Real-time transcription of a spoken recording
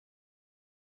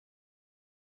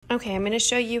Okay, I'm going to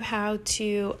show you how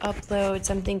to upload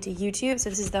something to YouTube. So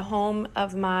this is the home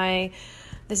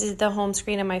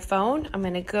screen of my phone. I'm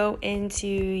going to go into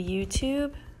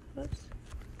YouTube. Whoops.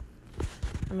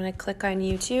 I'm going to click on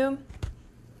YouTube.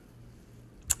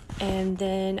 And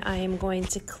then I am going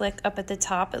to click up at the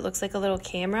top. It looks like a little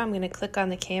camera. I'm going to click on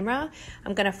the camera.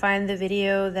 I'm going to find the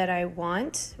video that I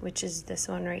want, which is this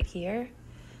one right here.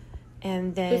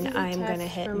 And then I'm going to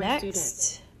hit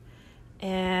next.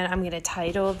 And I'm going to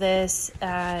title this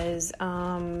as,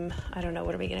 I don't know,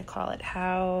 what are we going to call it?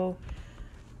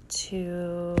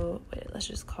 Let's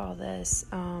just call this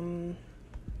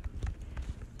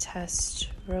test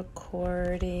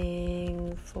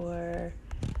recording for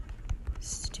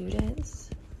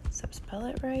students. Does that spell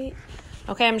it right?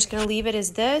 Okay, I'm just going to leave it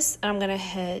as this. I'm going to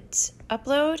hit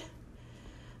upload.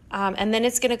 And then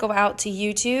it's going to go out to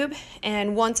YouTube.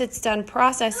 And once it's done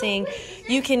processing,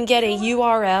 you can get a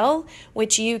URL,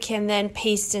 which you can then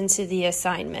paste into the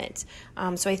assignment.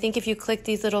 So I think if you click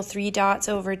these little 3 dots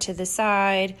over to the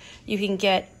side, you can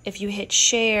get, if you hit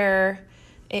share,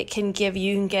 you can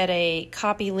get a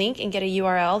copy link and get a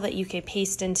URL that you can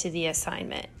paste into the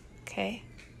assignment. Okay?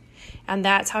 And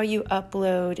that's how you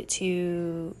upload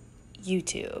to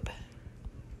YouTube.